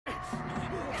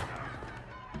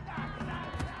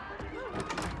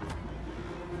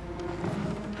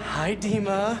Hi,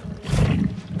 Dima.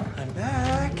 I'm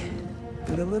back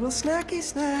with a little snacky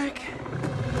snack.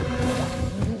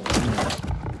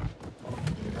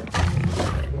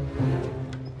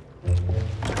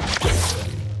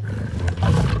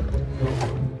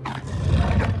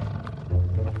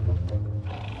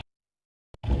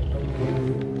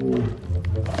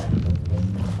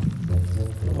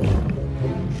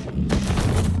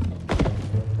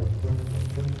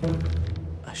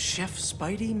 A Chef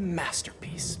Spidey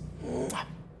masterpiece.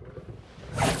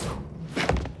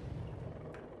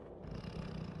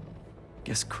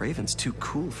 Guess Kraven's too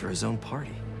cool for his own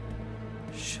party.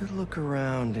 Should look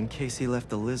around in case he left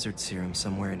the lizard serum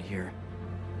somewhere in here.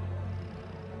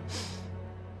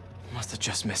 Must have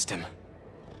just missed him.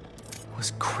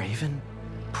 Was Kraven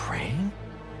praying?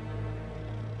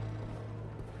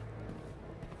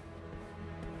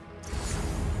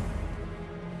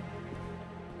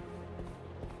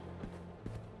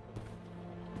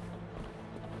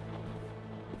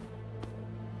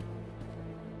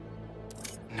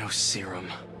 No serum.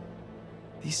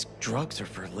 These drugs are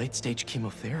for late-stage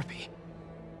chemotherapy.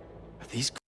 Are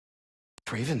these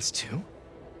Kraven's too?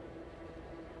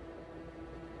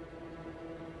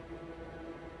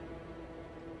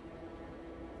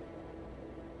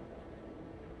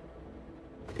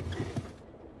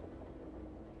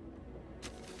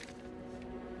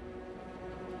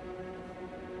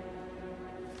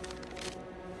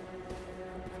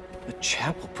 The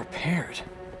chapel prepared.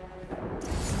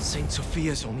 St.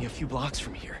 Sophia's only a few blocks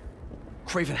from here.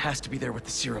 Kraven has to be there with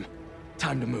the serum.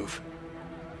 Time to move.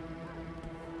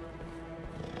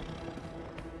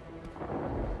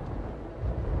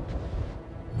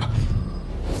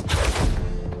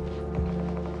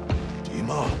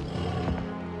 Dima.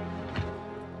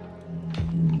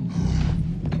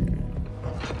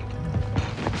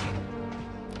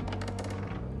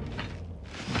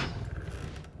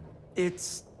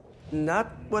 It's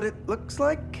not what it looks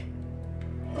like?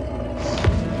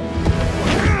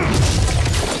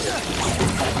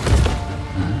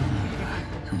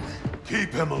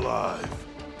 Keep him alive.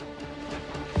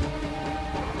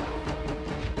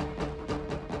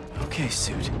 Okay,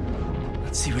 Suit.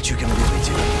 Let's see what you can really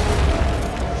do.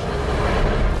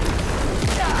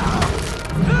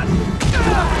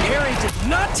 Harry did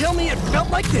not tell me it felt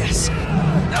like this.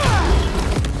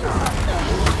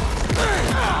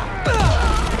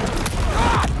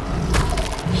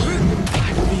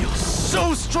 I feel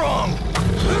so strong.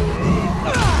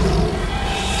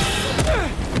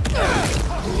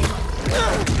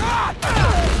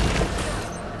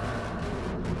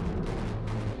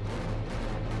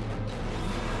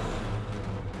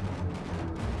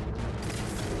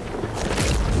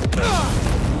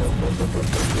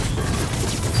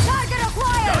 Target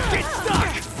acquired! Get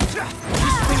stuck!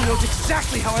 This thing knows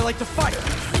exactly how I like to fight.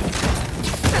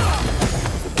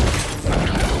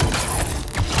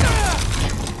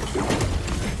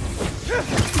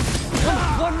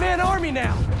 One-man army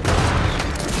now.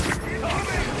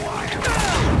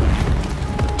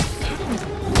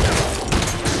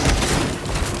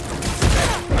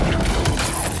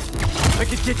 I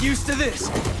could get used to this.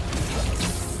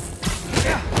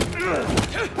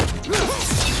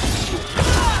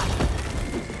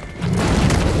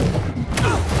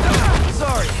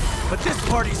 Sorry, but this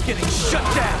party's getting shut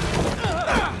down.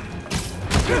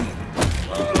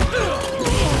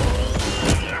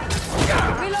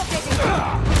 Relocating.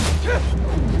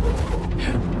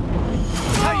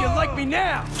 How you like me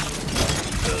now?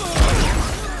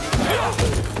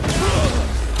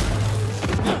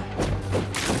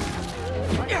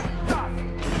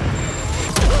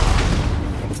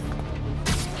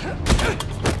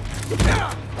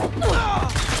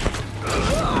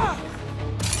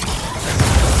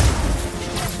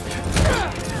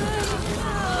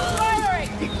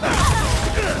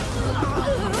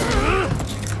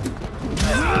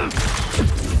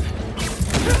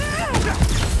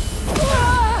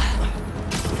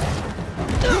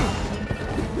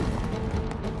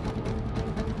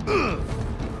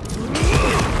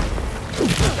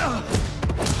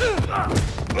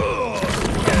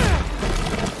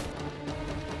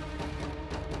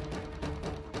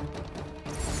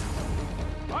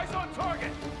 Eyes on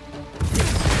target.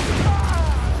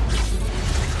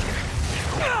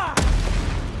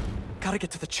 Gotta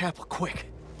get to the chapel quick.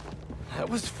 That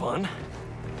was fun.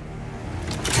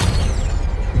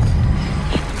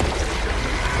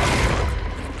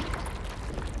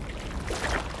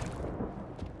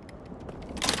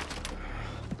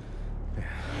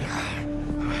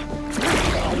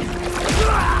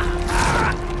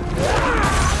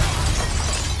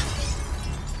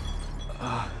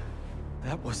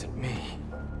 That wasn't me.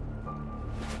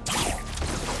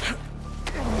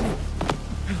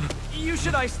 you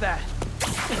should ice that.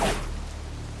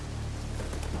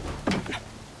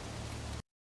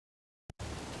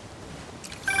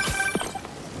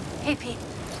 Hey, Pete.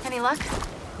 Any luck?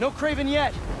 No Kraven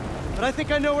yet, but I think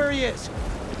I know where he is.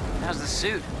 How's the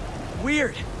suit?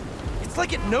 Weird. It's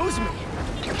like it knows me.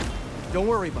 Don't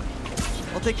worry, buddy.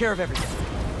 I'll take care of everything.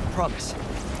 Promise.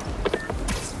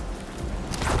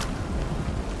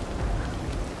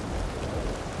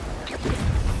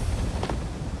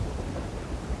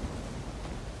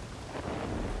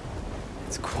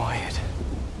 It's quiet.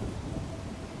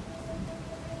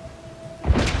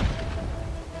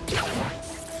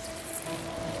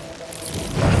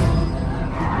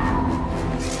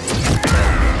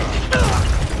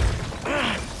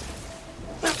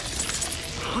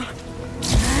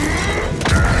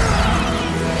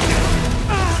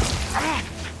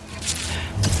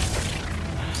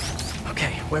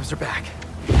 Webs are back.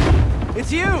 It's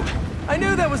you! I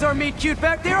knew that was our meet cute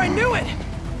back there, I knew it!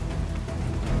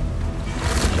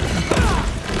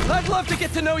 I'd love to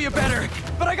get to know you better,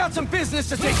 but I got some business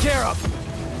to take care of.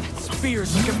 That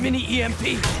spear's like a mini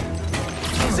EMP.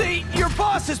 See, your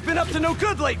boss has been up to no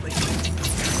good lately.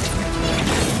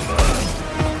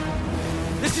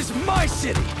 This is my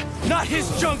city, not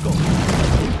his jungle.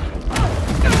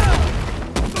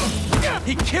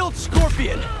 He killed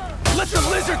Scorpion. Let the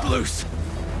lizard loose.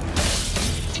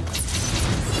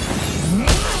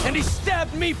 And he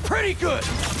stabbed me pretty good!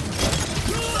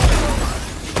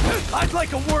 I'd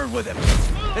like a word with him,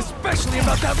 especially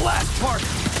about that last part!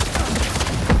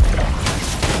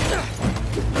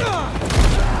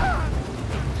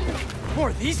 More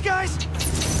of these guys?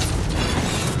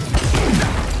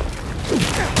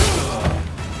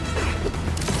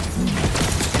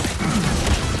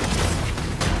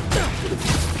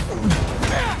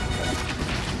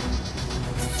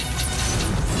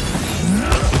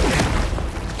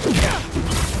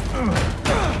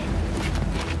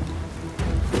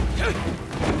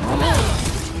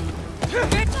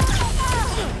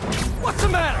 What's the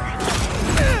matter?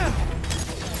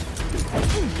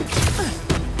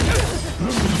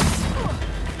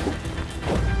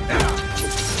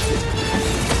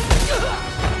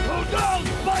 Hold on,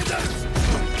 spiders!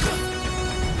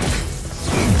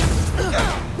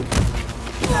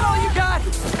 Is that all you got?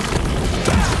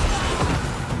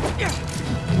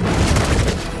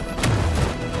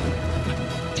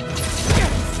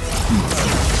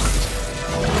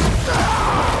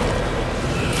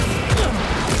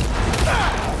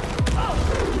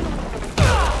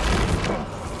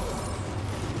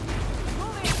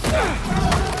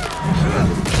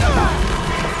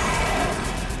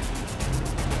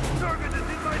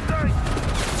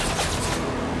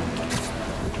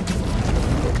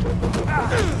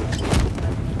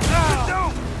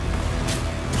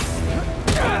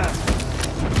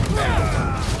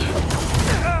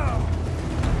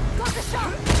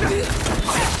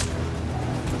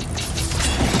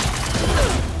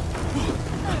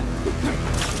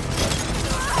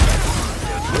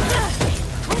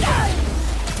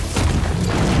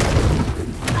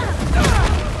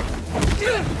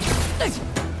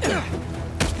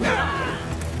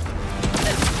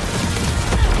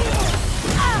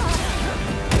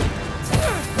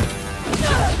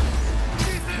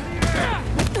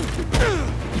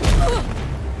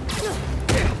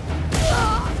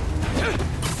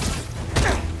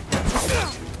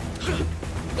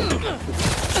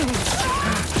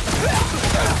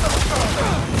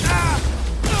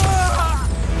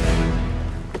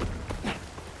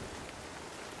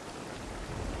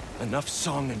 Enough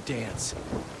song and dance.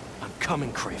 I'm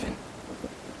coming, Kraven.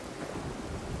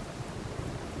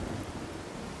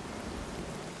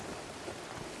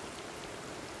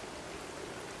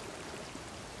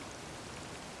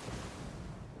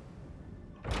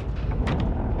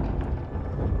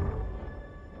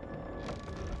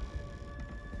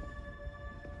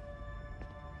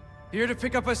 Here to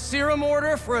pick up a serum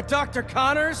order for a Dr.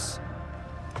 Connors?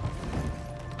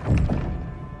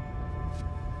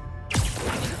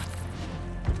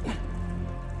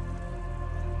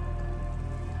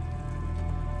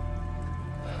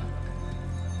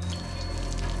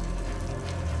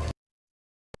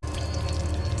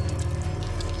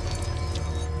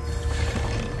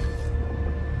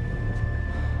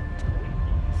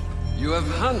 You have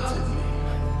hunted me.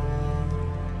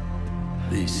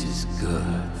 This is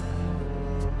good.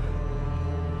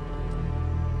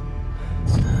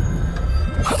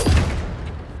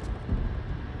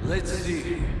 Let's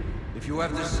see if you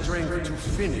have the strength to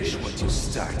finish what you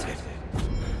started.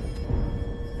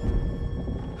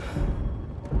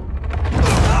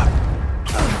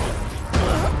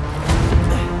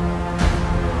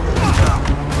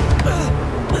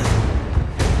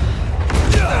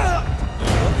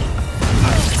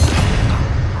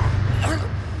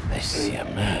 see a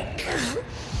man.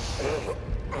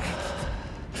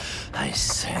 I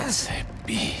sense a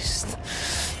beast.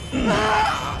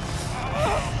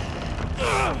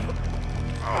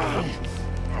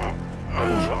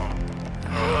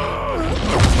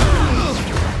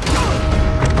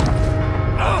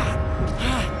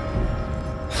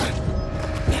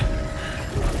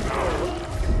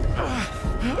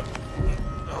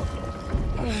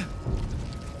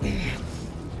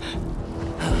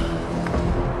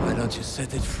 Why don't you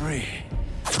set it free?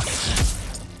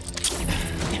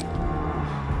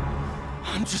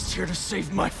 I'm just here to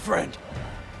save my friend.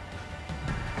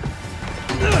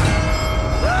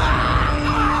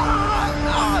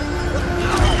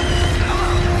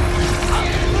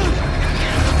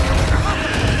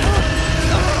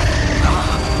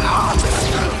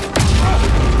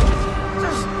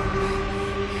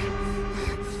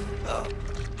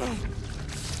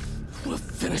 We'll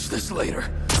finish this later.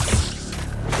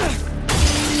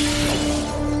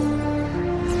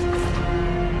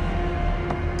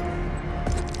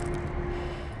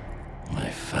 My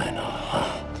final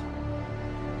hunt.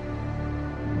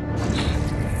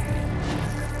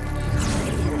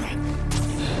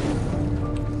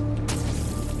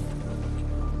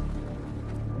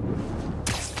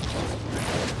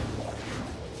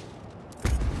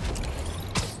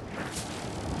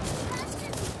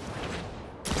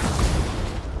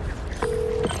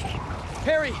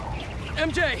 Harry!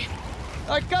 MJ!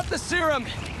 I got the serum!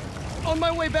 On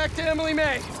my way back to Emily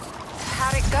May!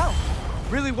 How'd it go?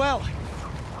 Really well.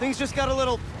 Things just got a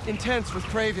little intense with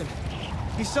Kraven.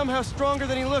 He's somehow stronger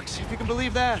than he looks, if you can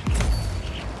believe that.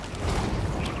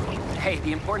 Hey,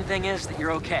 the important thing is that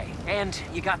you're okay. And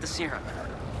you got the serum.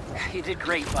 You did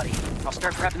great, buddy. I'll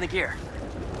start prepping the gear.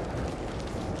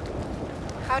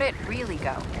 How'd it really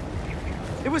go?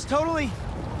 It was totally...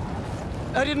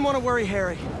 I didn't want to worry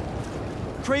Harry.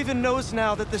 Kraven knows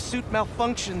now that the suit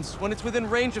malfunctions when it's within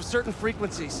range of certain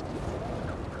frequencies.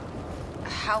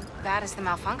 How bad is the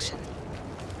malfunction?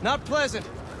 Not pleasant,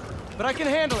 but I can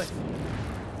handle it.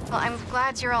 Well, I'm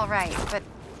glad you're all right, but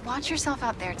watch yourself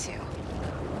out there, too.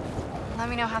 Let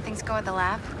me know how things go at the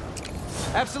lab.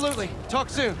 Absolutely. Talk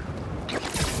soon.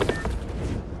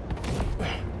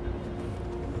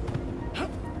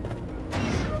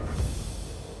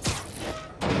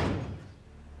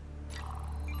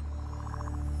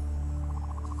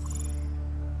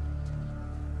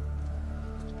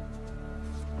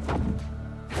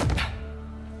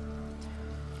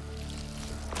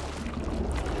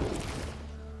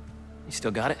 You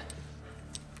still got it?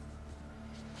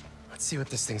 Let's see what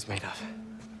this thing's made of.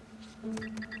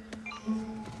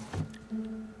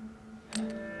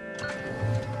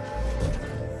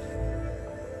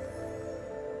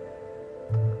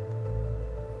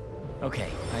 Okay,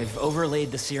 I've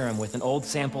overlaid the serum with an old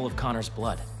sample of Connor's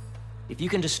blood. If you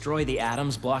can destroy the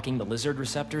atoms blocking the lizard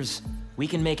receptors, we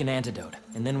can make an antidote,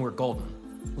 and then we're golden.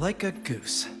 Like a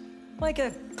goose. Like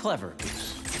a clever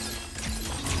goose.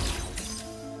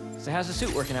 So how's the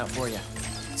suit working out for you?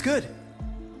 It's good.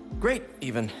 Great,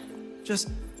 even. Just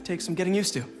takes some getting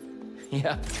used to.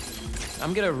 Yeah.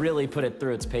 I'm gonna really put it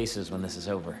through its paces when this is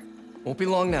over. Won't be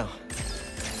long now.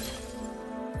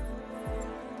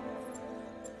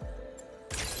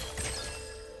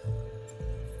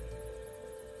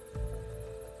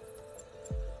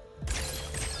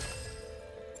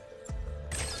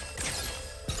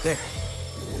 There.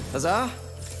 Huzzah!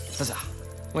 Huzzah.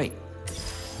 Wait.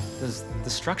 Does the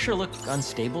structure look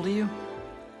unstable to you?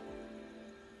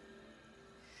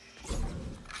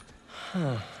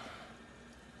 Huh.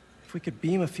 If we could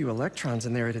beam a few electrons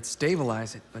in there, it'd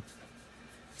stabilize it, but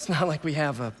it's not like we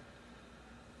have a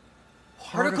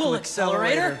Particle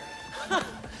accelerator?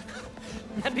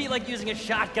 That'd be like using a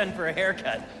shotgun for a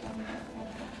haircut.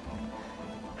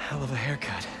 Hell of a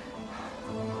haircut.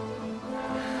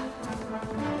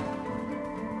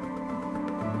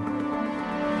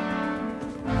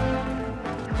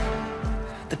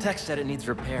 The tech said it needs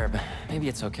repair, but maybe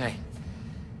it's okay.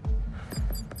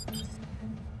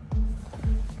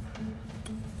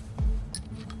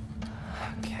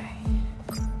 Okay.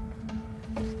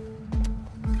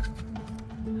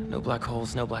 No black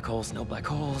holes, no black holes, no black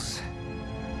holes.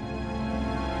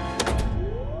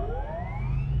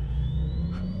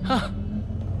 Huh.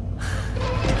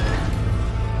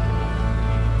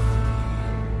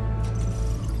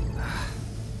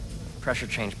 Pressure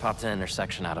change popped an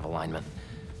intersection out of alignment.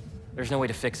 There's no way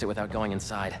to fix it without going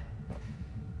inside.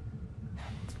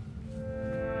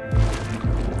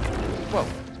 Whoa.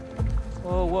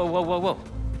 Whoa, whoa, whoa, whoa, whoa.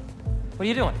 What are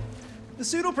you doing? The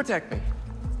suit will protect me,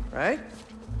 right?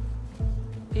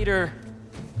 Peter,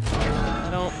 I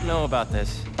don't know about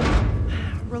this.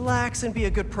 Relax and be a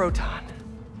good proton.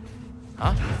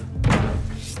 Huh?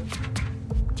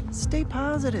 Stay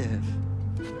positive.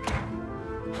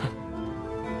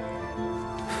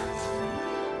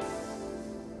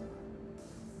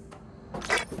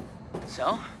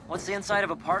 So, what's the inside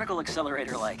of a particle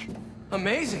accelerator like?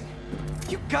 Amazing.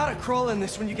 You gotta crawl in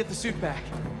this when you get the suit back.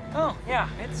 Oh, yeah,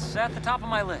 it's at the top of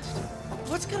my list.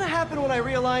 What's gonna happen when I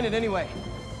realign it anyway?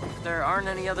 If there aren't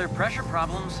any other pressure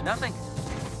problems, nothing.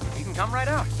 You can come right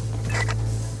out.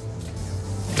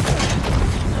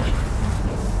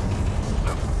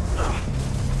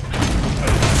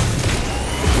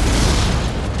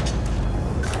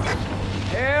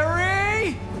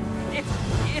 Harry!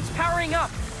 It's powering up,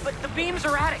 but the beam's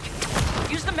erratic.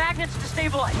 Use the magnets to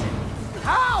stabilize it.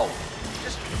 How?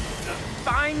 Just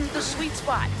find the sweet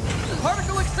spot.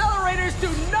 Particle accelerators do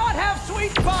not have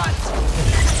sweet spots!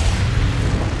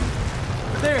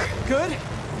 There, good?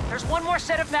 There's one more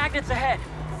set of magnets ahead.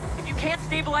 If you can't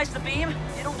stabilize the beam,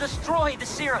 it'll destroy the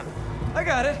serum. I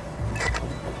got it.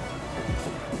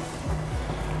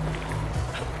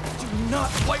 Do not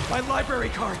wipe my library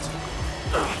cards.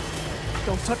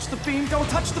 Don't touch the beam, don't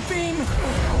touch the beam!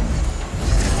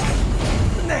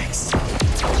 Next!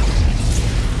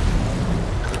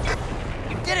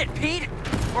 You did it, Pete!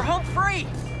 We're home free!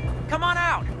 Come on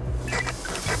out!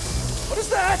 What is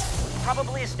that?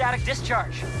 Probably a static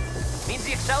discharge. Means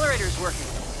the accelerator's working.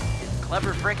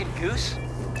 Clever frickin' goose.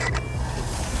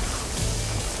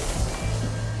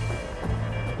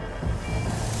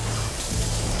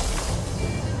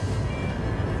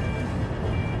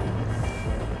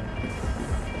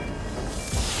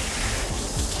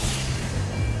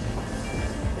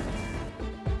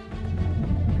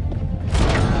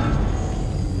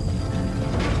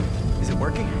 Is it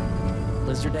working?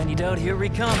 Lizard antidote, here we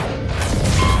come.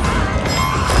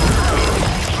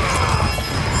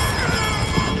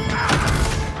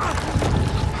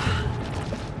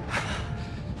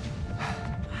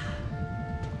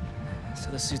 So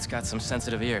the suit's got some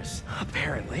sensitive ears.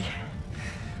 Apparently.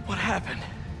 What happened?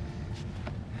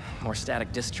 More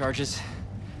static discharges.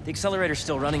 The accelerator's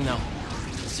still running, though.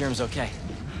 The serum's okay.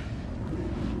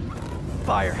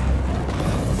 Fire.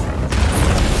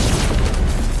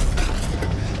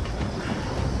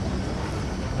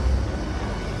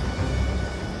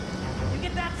 You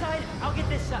get that side, I'll get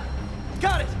this side.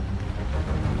 Got it!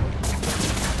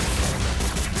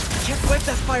 Can't wipe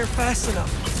that fire fast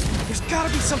enough. There's gotta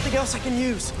be something else I can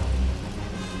use.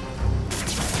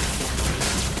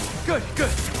 Good,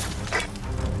 good.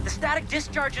 The static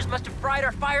discharges must have fried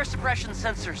our fire suppression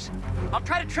sensors. I'll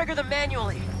try to trigger them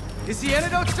manually. Is the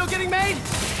antidote still getting made?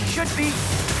 Should be,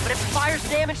 but if the fire's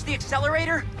damaged the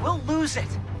accelerator, we'll lose it.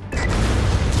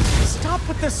 Stop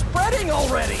with the spreading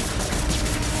already!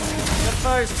 That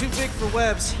fire's too big for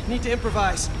webs. Need to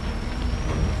improvise.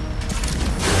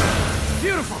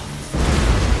 Beautiful!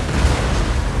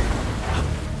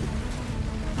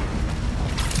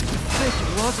 Thank you,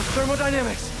 laws of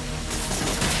thermodynamics.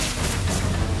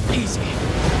 Easy.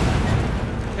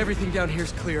 Everything down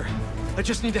here's clear. I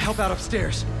just need to help out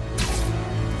upstairs.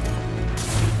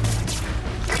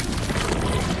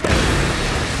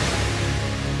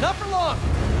 Not for long!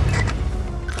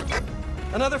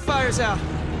 Another fire's out.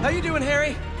 How you doing,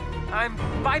 Harry? I'm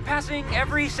bypassing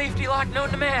every safety lock known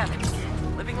to man.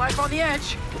 Living life on the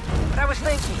edge. But I was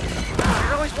thinking,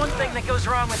 there's always one thing that goes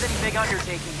wrong with any big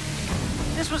undertaking.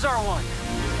 This was our one.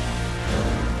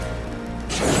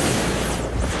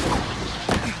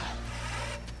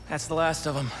 That's the last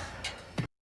of them.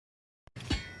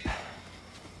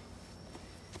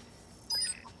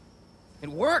 It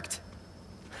worked!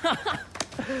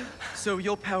 So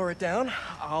you'll power it down,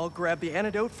 I'll grab the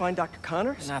antidote, find Dr.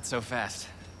 Connors? Not so fast.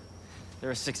 There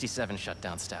are 67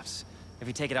 shutdown steps. If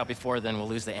you take it out before then, we'll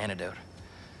lose the antidote.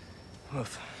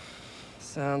 Oof.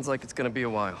 Sounds like it's gonna be a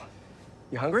while.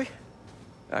 You hungry?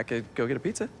 I could go get a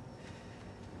pizza.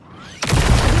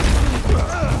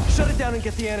 Shut it down and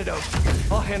get the antidote.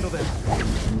 I'll handle them.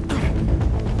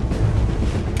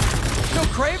 No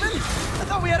Kraven? I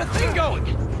thought we had a thing going.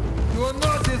 You are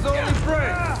not his only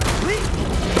friend. Lee,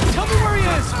 tell me where he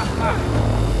is.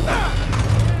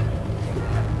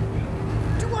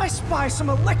 Do I spy some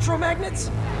electromagnets?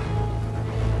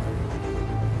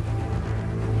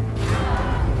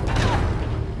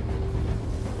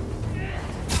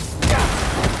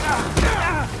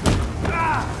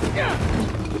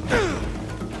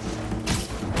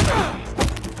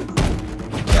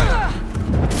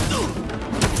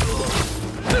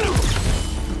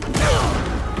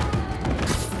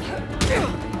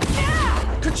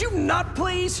 Could you not,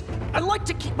 please? I like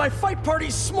to keep my fight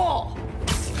parties small.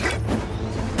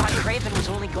 Thought Kraven was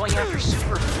only going after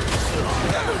super.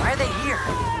 Why are they here?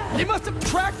 They must have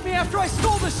tracked me after I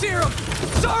stole the serum!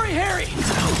 Sorry, Harry!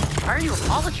 Why are you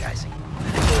apologizing?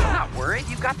 I'm not worried,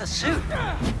 you've got the suit.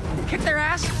 Kick their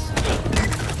asses.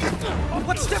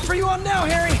 What step are you on now,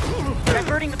 Harry?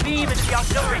 Diverting the beam into the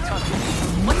auxiliary tunnel.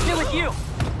 What's new with you?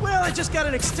 Well, I just got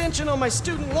an extension on my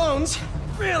student loans.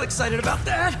 Real excited about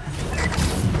that.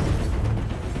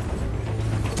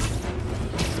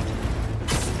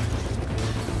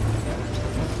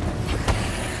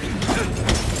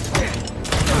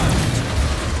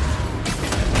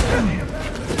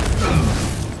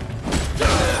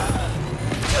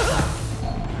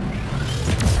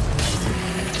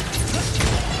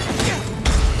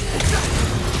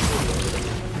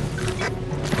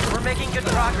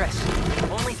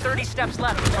 Steps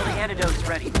left until the antidote is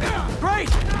ready. Great!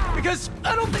 Because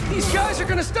I don't think these guys are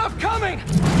gonna stop coming!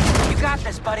 You got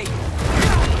this, buddy.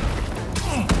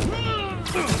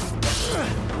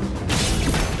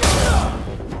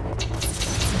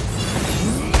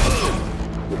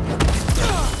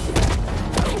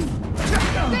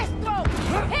 This blow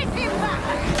hits you back!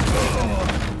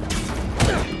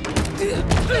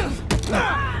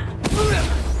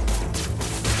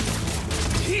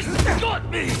 He's got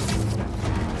me!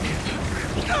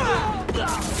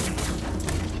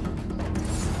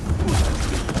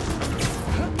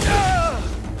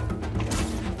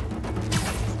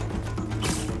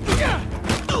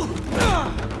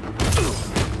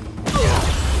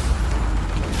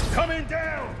 Coming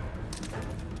down!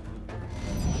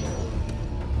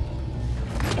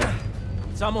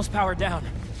 It's almost powered down.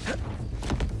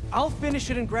 I'll finish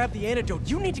it and grab the antidote.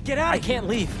 You need to get out I of here. can't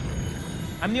leave.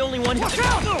 I'm the only one who... Watch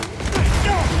out!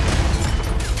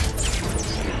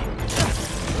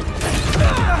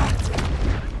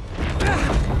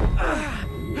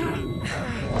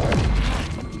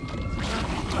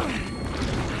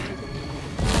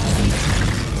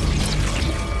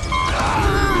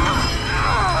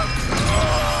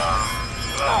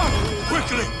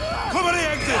 Quickly! Cover the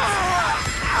exits!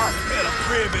 Tell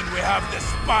Kraven we have the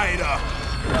spider!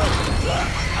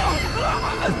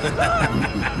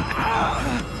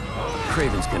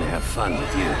 Kraven's gonna have fun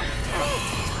with you.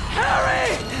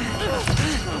 Harry!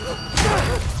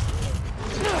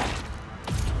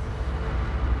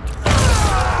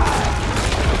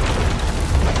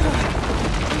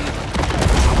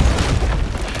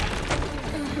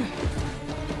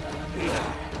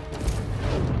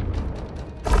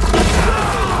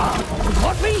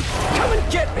 Want me? Come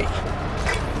and get me!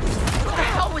 What the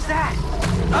hell was that?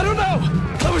 I don't know!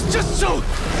 I was just so...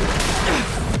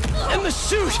 in the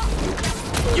suit!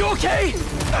 You okay?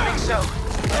 I think so.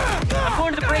 I'm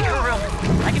going to the breaker room.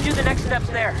 I can do the next steps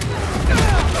there.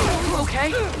 You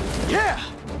okay? Yeah!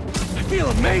 I feel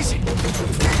amazing!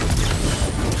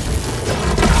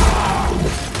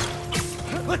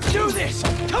 Let's do this!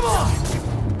 Come on!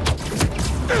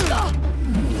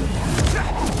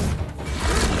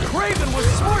 Kraven was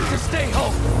smart to stay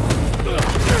home!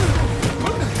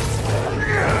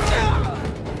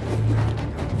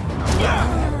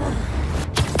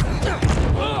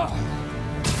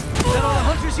 Is that all the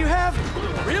hunters you have?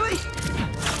 Really?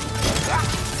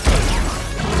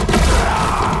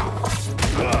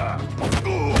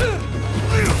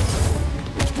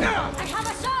 I have a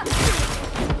shot!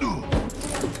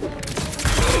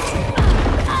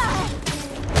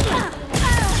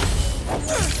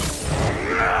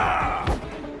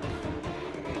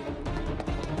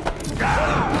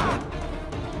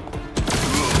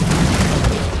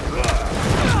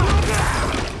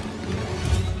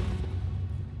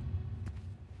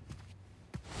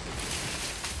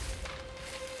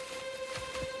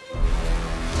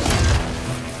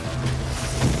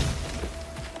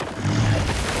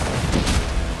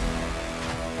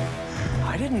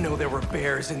 I didn't know there were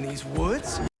bears in these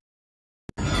woods.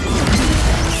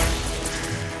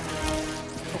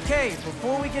 Okay,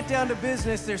 before we get down to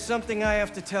business, there's something I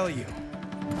have to tell you.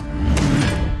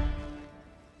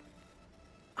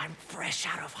 I'm fresh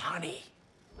out of honey.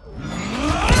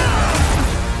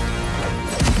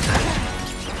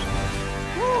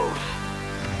 Whew.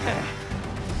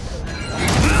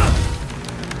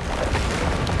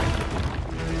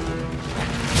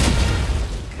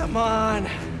 Come on.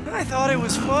 I thought it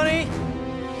was funny.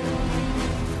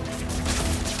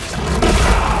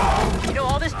 You know,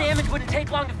 all this damage wouldn't take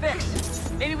long to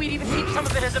fix. Maybe we'd even keep some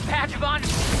of it as a patch of honor.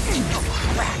 Oh,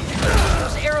 crap.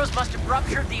 Those arrows must have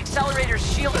ruptured the Accelerator's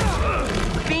shielding.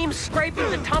 The beam's scraping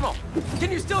the tunnel.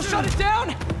 Can you still shut it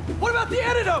down? What about the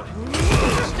antidote?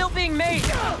 It's still being made,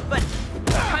 but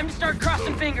time to start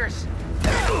crossing fingers.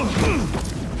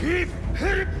 Keep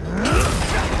hitting!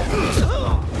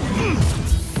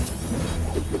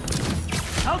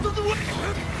 Out of the way!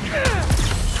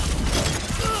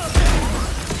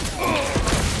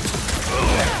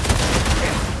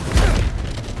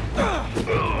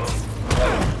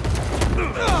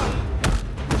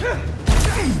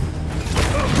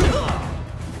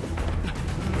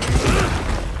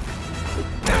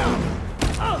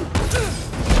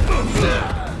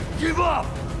 Give up!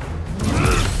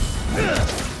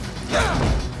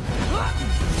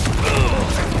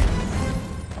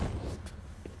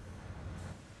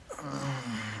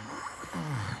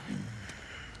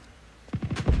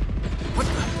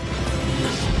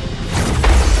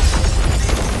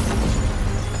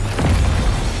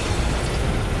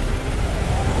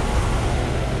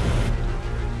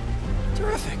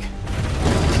 Terrific.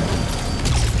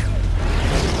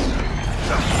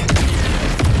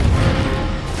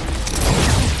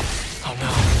 Oh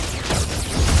no.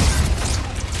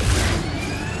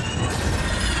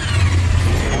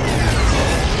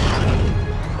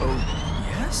 Oh,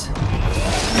 yes?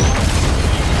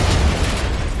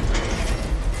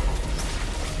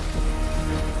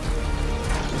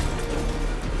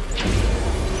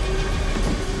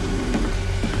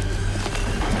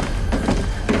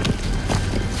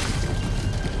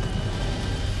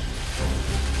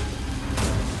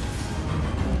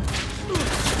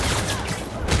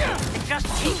 It just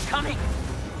keeps coming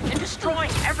and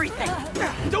destroying everything.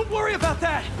 Don't worry about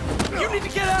that! You need to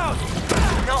get out!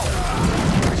 No,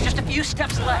 there's just a few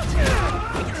steps left.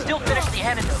 We can still finish the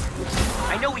antidote.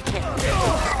 I know we can.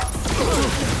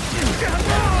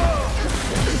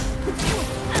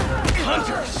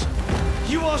 Hunters!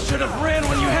 You all should have ran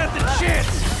when you had the chance!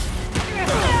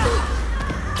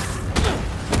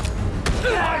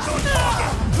 Eyes on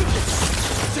target!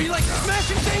 So you like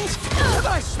smashing things? Or did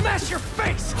I smash your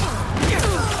face?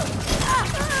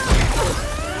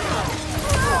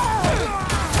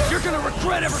 You're gonna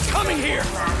regret ever coming here!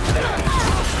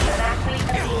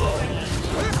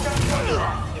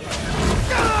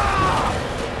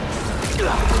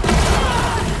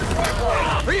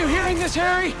 Are you hearing this,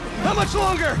 Harry? How much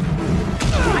longer?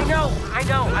 I know.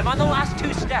 I'm on the last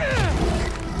 2 steps.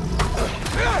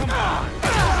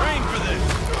 Train for this!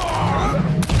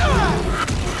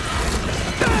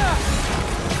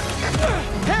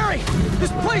 Harry!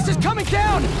 This place is coming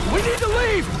down! We need to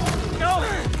leave! No!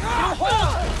 You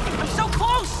hold! I'm so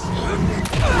close!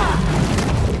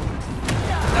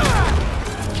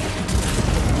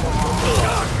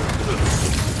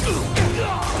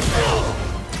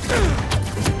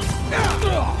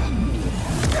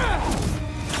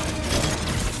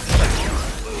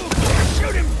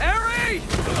 Shoot him, Harry!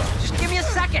 Just give me a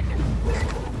second.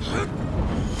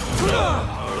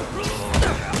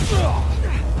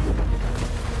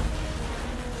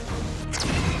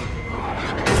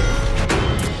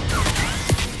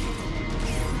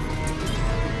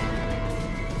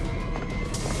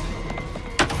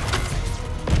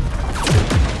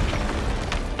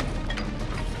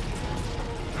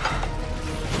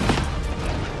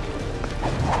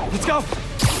 Let's go!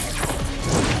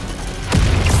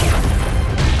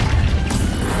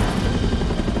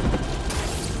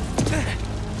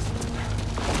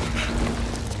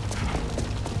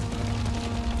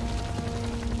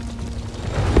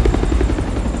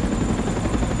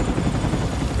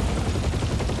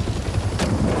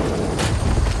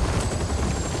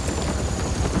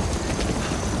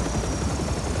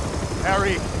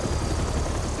 Harry!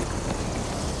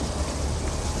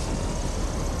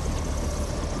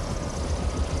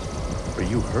 Are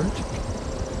you hurt?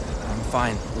 I'm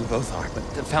fine. We both are, but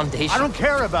the Foundation... I don't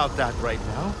care about that right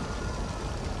now.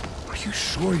 Are you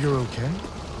sure you're okay?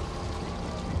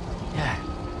 Yeah.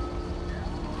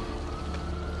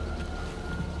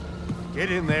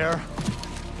 Get in there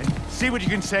and see what you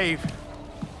can save.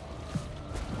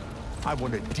 I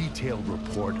want a detailed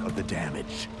report of the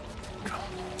damage.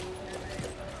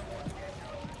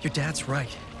 Your dad's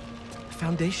right. The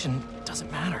Foundation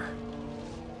doesn't matter.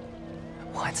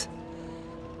 What?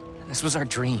 This was our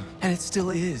dream. And it still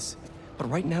is. But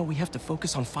right now we have to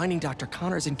focus on finding Dr.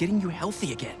 Connors and getting you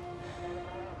healthy again.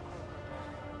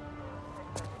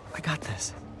 I got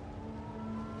this.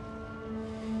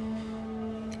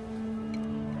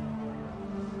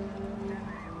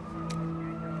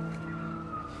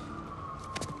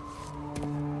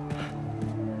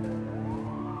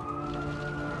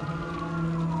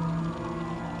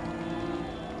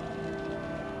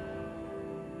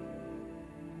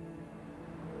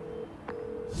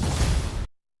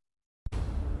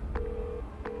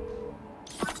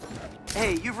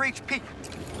 Hey, you've reached Pete.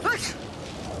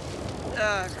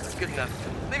 Good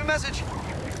enough. Leave a message.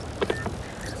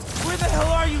 Where the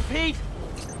hell are you, Pete?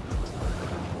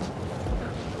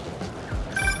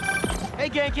 Hey,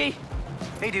 Genki.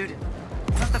 Hey, dude.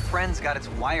 One of the friends got its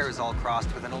wires all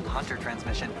crossed with an old Hunter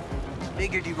transmission.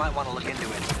 Figured you might want to look into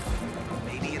it.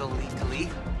 Maybe it'll lead to Lee.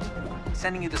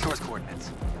 Sending you the source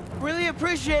coordinates. Really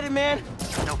appreciate it, man.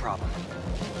 No problem.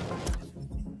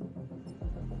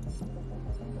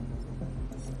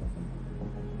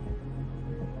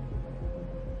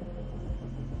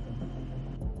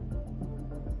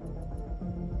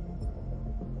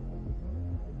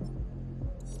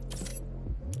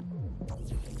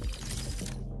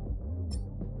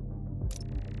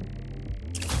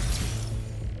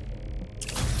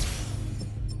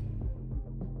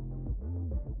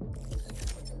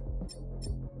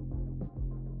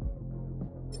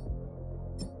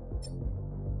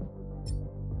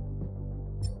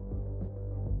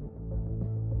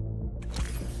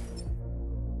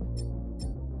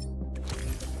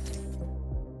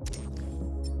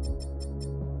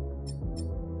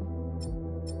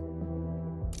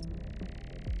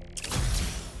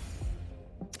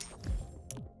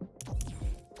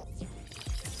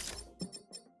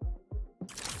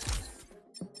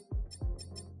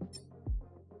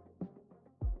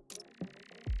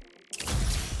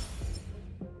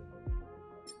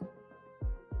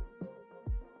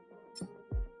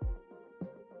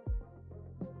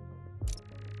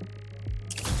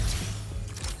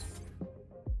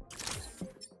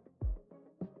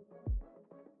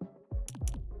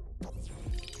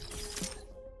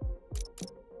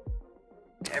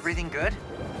 Everything good?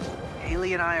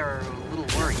 Haley and I are a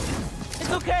little worried.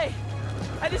 It's okay.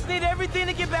 I just need everything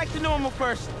to get back to normal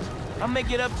first. I'll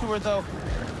make it up to her, though,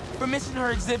 for missing her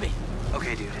exhibit.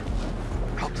 Okay, dude.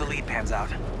 Hope the lead pans out.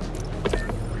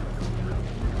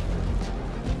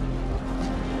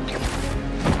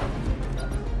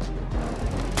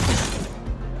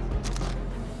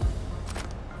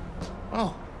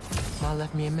 Oh, Ma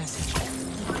left me a message.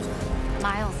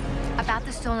 Miles, about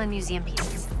the stolen museum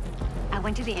pieces. I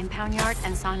went to the impound yard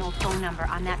and saw an old phone number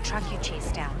on that truck you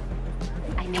chased down.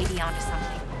 I may be onto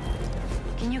something.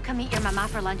 Can you come meet your mama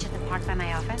for lunch at the park by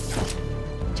my office?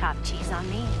 Chopped cheese on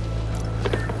me.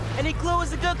 Any clue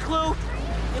is a good clue.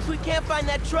 If we can't find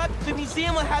that truck, the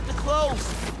museum will have to close.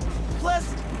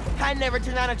 Plus, I never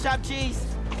turn out a chopped cheese.